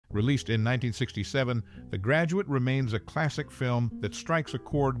Released in 1967, The Graduate remains a classic film that strikes a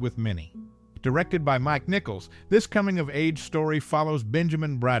chord with many. Directed by Mike Nichols, this coming-of-age story follows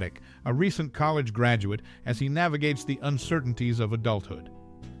Benjamin Braddock, a recent college graduate, as he navigates the uncertainties of adulthood.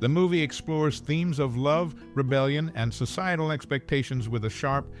 The movie explores themes of love, rebellion, and societal expectations with a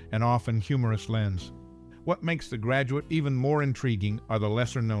sharp and often humorous lens. What makes The Graduate even more intriguing are the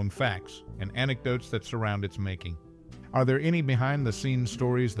lesser-known facts and anecdotes that surround its making. Are there any behind-the-scenes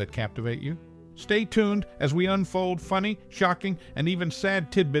stories that captivate you? Stay tuned as we unfold funny, shocking, and even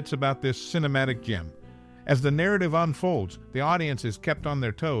sad tidbits about this cinematic gem. As the narrative unfolds, the audience is kept on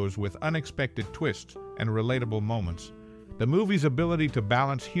their toes with unexpected twists and relatable moments. The movie's ability to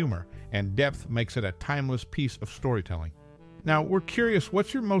balance humor and depth makes it a timeless piece of storytelling. Now, we're curious,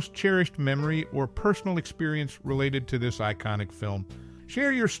 what's your most cherished memory or personal experience related to this iconic film?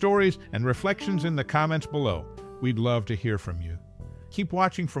 Share your stories and reflections in the comments below. We'd love to hear from you. Keep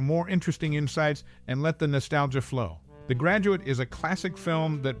watching for more interesting insights and let the nostalgia flow. The Graduate is a classic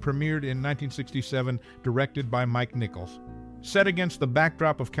film that premiered in 1967, directed by Mike Nichols. Set against the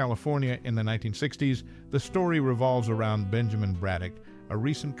backdrop of California in the 1960s, the story revolves around Benjamin Braddock, a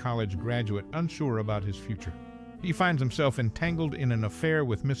recent college graduate unsure about his future. He finds himself entangled in an affair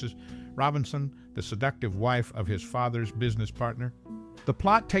with Mrs. Robinson, the seductive wife of his father's business partner. The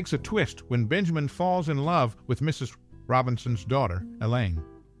plot takes a twist when Benjamin falls in love with Mrs. Robinson's daughter, Elaine.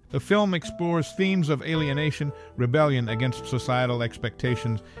 The film explores themes of alienation, rebellion against societal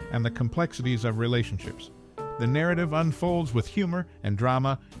expectations, and the complexities of relationships. The narrative unfolds with humor and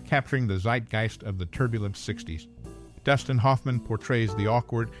drama, capturing the zeitgeist of the turbulent 60s. Dustin Hoffman portrays the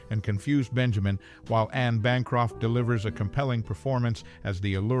awkward and confused Benjamin, while Anne Bancroft delivers a compelling performance as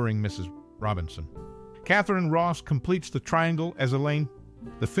the alluring Mrs. Robinson. Katharine Ross completes the triangle as Elaine.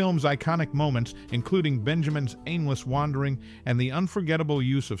 The film's iconic moments, including Benjamin's aimless wandering and the unforgettable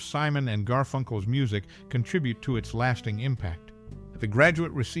use of Simon and Garfunkel's music, contribute to its lasting impact. The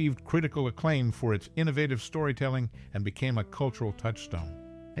Graduate received critical acclaim for its innovative storytelling and became a cultural touchstone.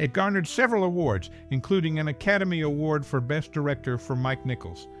 It garnered several awards, including an Academy Award for Best Director for Mike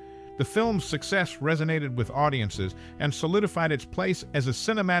Nichols. The film's success resonated with audiences and solidified its place as a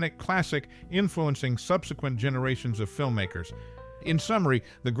cinematic classic, influencing subsequent generations of filmmakers. In summary,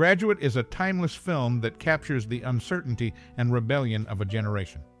 The Graduate is a timeless film that captures the uncertainty and rebellion of a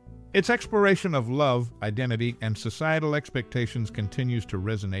generation. Its exploration of love, identity, and societal expectations continues to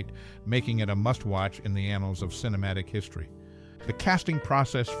resonate, making it a must-watch in the annals of cinematic history. The casting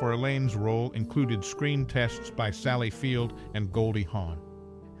process for Elaine's role included screen tests by Sally Field and Goldie Hawn.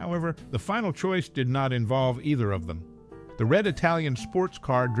 However, the final choice did not involve either of them. The red Italian sports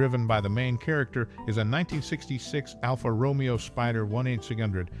car driven by the main character is a 1966 Alfa Romeo Spider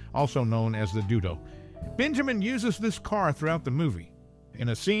 18600, also known as the Dudo. Benjamin uses this car throughout the movie. In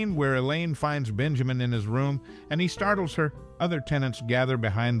a scene where Elaine finds Benjamin in his room and he startles her, other tenants gather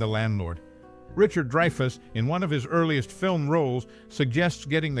behind the landlord. Richard Dreyfuss, in one of his earliest film roles, suggests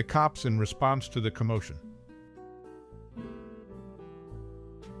getting the cops in response to the commotion.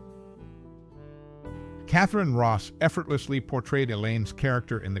 Katharine Ross effortlessly portrayed Elaine's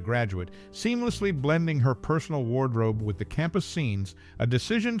character in The Graduate, seamlessly blending her personal wardrobe with the campus scenes, a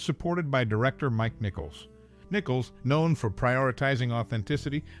decision supported by director Mike Nichols. Nichols, known for prioritizing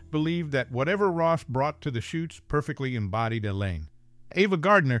authenticity, believed that whatever Ross brought to the shoots perfectly embodied Elaine. Ava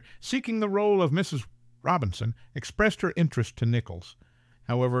Gardner, seeking the role of Mrs. Robinson, expressed her interest to Nichols.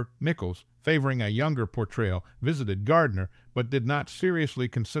 However, Nichols, favoring a younger portrayal, visited Gardner but did not seriously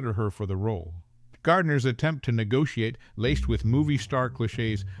consider her for the role. Gardner's attempt to negotiate, laced with movie star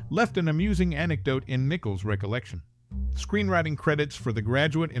cliches, left an amusing anecdote in Nichols' recollection. Screenwriting credits for The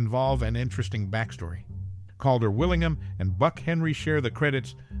Graduate involve an interesting backstory. Calder Willingham and Buck Henry share the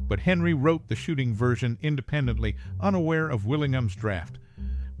credits, but Henry wrote the shooting version independently, unaware of Willingham's draft.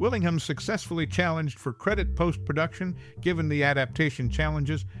 Willingham successfully challenged for credit post-production, given the adaptation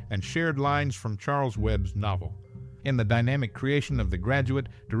challenges, and shared lines from Charles Webb's novel. In the dynamic creation of The Graduate,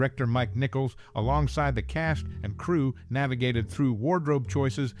 director Mike Nichols, alongside the cast and crew, navigated through wardrobe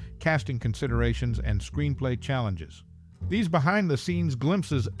choices, casting considerations, and screenplay challenges. These behind-the-scenes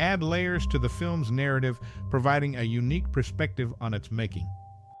glimpses add layers to the film's narrative, providing a unique perspective on its making.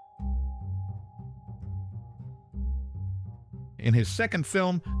 In his second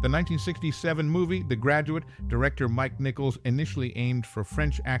film, the 1967 movie The Graduate, director Mike Nichols initially aimed for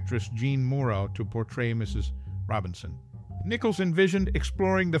French actress Jean Moreau to portray Mrs. Robinson. Nichols envisioned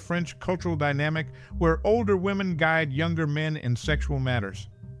exploring the French cultural dynamic where older women guide younger men in sexual matters.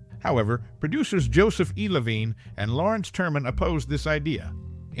 However, producers Joseph E. Levine and Laurence opposed this idea.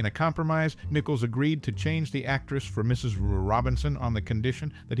 In a compromise, Nichols agreed to change the actress for Mrs. Robinson on the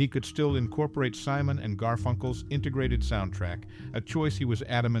condition that he could still incorporate Simon and Garfunkel's integrated soundtrack, a choice he was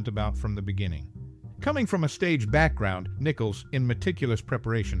adamant about from the beginning. Coming from a stage background, Nichols, in meticulous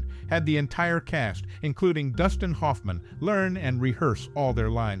preparation, had the entire cast, including Dustin Hoffman, learn and rehearse all their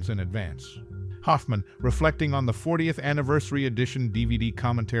lines in advance. Hoffman, reflecting on the 40th Anniversary Edition DVD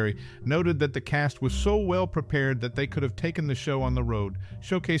commentary, noted that the cast was so well prepared that they could have taken the show on the road,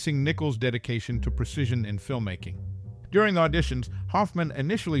 showcasing Nichols' dedication to precision in filmmaking. During auditions, Hoffman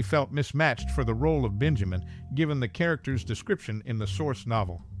initially felt mismatched for the role of Benjamin, given the character's description in the source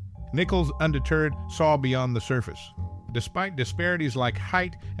novel. Nichols, undeterred, saw beyond the surface. Despite disparities like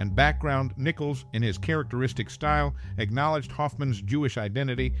height and background, Nichols, in his characteristic style, acknowledged Hoffman's Jewish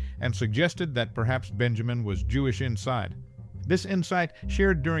identity and suggested that perhaps Benjamin was Jewish inside. This insight,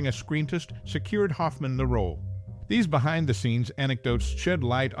 shared during a screen test, secured Hoffman the role. These behind-the-scenes anecdotes shed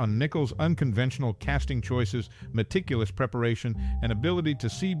light on Nichols' unconventional casting choices, meticulous preparation, and ability to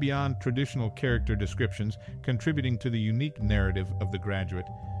see beyond traditional character descriptions, contributing to the unique narrative of The Graduate.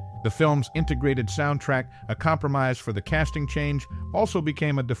 The film's integrated soundtrack, a compromise for the casting change, also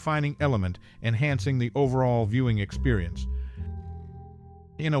became a defining element, enhancing the overall viewing experience.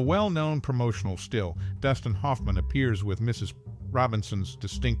 In a well-known promotional still, Dustin Hoffman appears with Mrs. Robinson's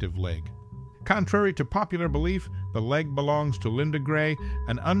distinctive leg. Contrary to popular belief, the leg belongs to Linda Gray,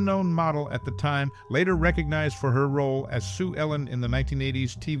 an unknown model at the time, later recognized for her role as Sue Ellen in the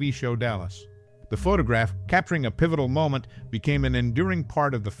 1980s TV show Dallas. The photograph, capturing a pivotal moment, became an enduring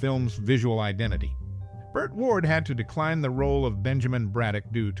part of the film's visual identity. Burt Ward had to decline the role of Benjamin Braddock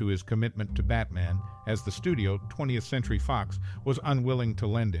due to his commitment to Batman, as the studio, 20th Century Fox, was unwilling to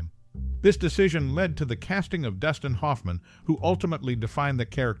lend him. This decision led to the casting of Dustin Hoffman, who ultimately defined the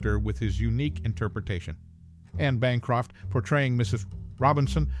character with his unique interpretation. Anne Bancroft, portraying Mrs.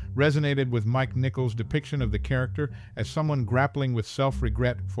 Robinson, resonated with Mike Nichols' depiction of the character as someone grappling with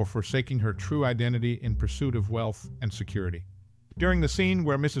self-regret for forsaking her true identity in pursuit of wealth and security. During the scene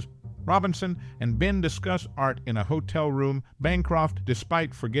where Mrs. Robinson and Ben discuss art in a hotel room, Bancroft,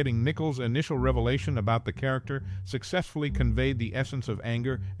 despite forgetting Nichols' initial revelation about the character, successfully conveyed the essence of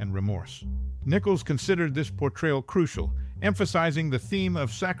anger and remorse. Nichols considered this portrayal crucial, emphasizing the theme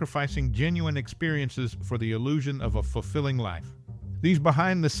of sacrificing genuine experiences for the illusion of a fulfilling life. These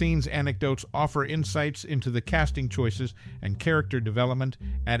behind-the-scenes anecdotes offer insights into the casting choices and character development,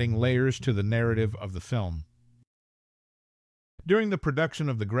 adding layers to the narrative of the film. During the production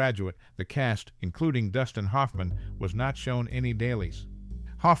of The Graduate, the cast, including Dustin Hoffman, was not shown any dailies.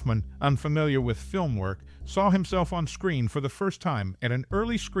 Hoffman, unfamiliar with film work, saw himself on screen for the first time at an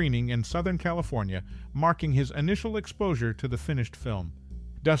early screening in Southern California, marking his initial exposure to the finished film.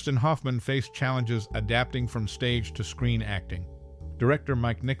 Dustin Hoffman faced challenges adapting from stage to screen acting. Director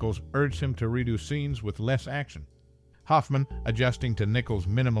Mike Nichols urged him to redo scenes with less action. Hoffman, adjusting to Nichols'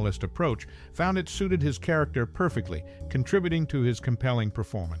 minimalist approach, found it suited his character perfectly, contributing to his compelling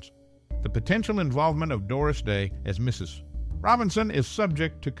performance. The potential involvement of Doris Day as Mrs. Robinson is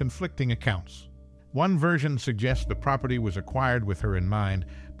subject to conflicting accounts. One version suggests the property was acquired with her in mind,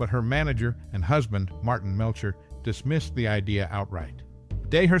 but her manager and husband, Martin Melcher, dismissed the idea outright.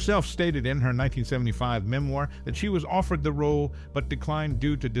 Day herself stated in her 1975 memoir that she was offered the role but declined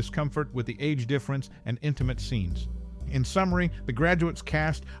due to discomfort with the age difference and intimate scenes. In summary, The Graduate's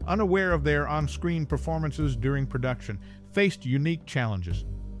cast, unaware of their on-screen performances during production, faced unique challenges.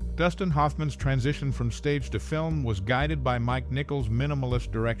 Dustin Hoffman's transition from stage to film was guided by Mike Nichols'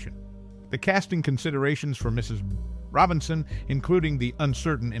 minimalist direction. The casting considerations for Mrs. Robinson, including the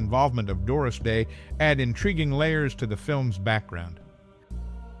uncertain involvement of Doris Day, add intriguing layers to the film's background.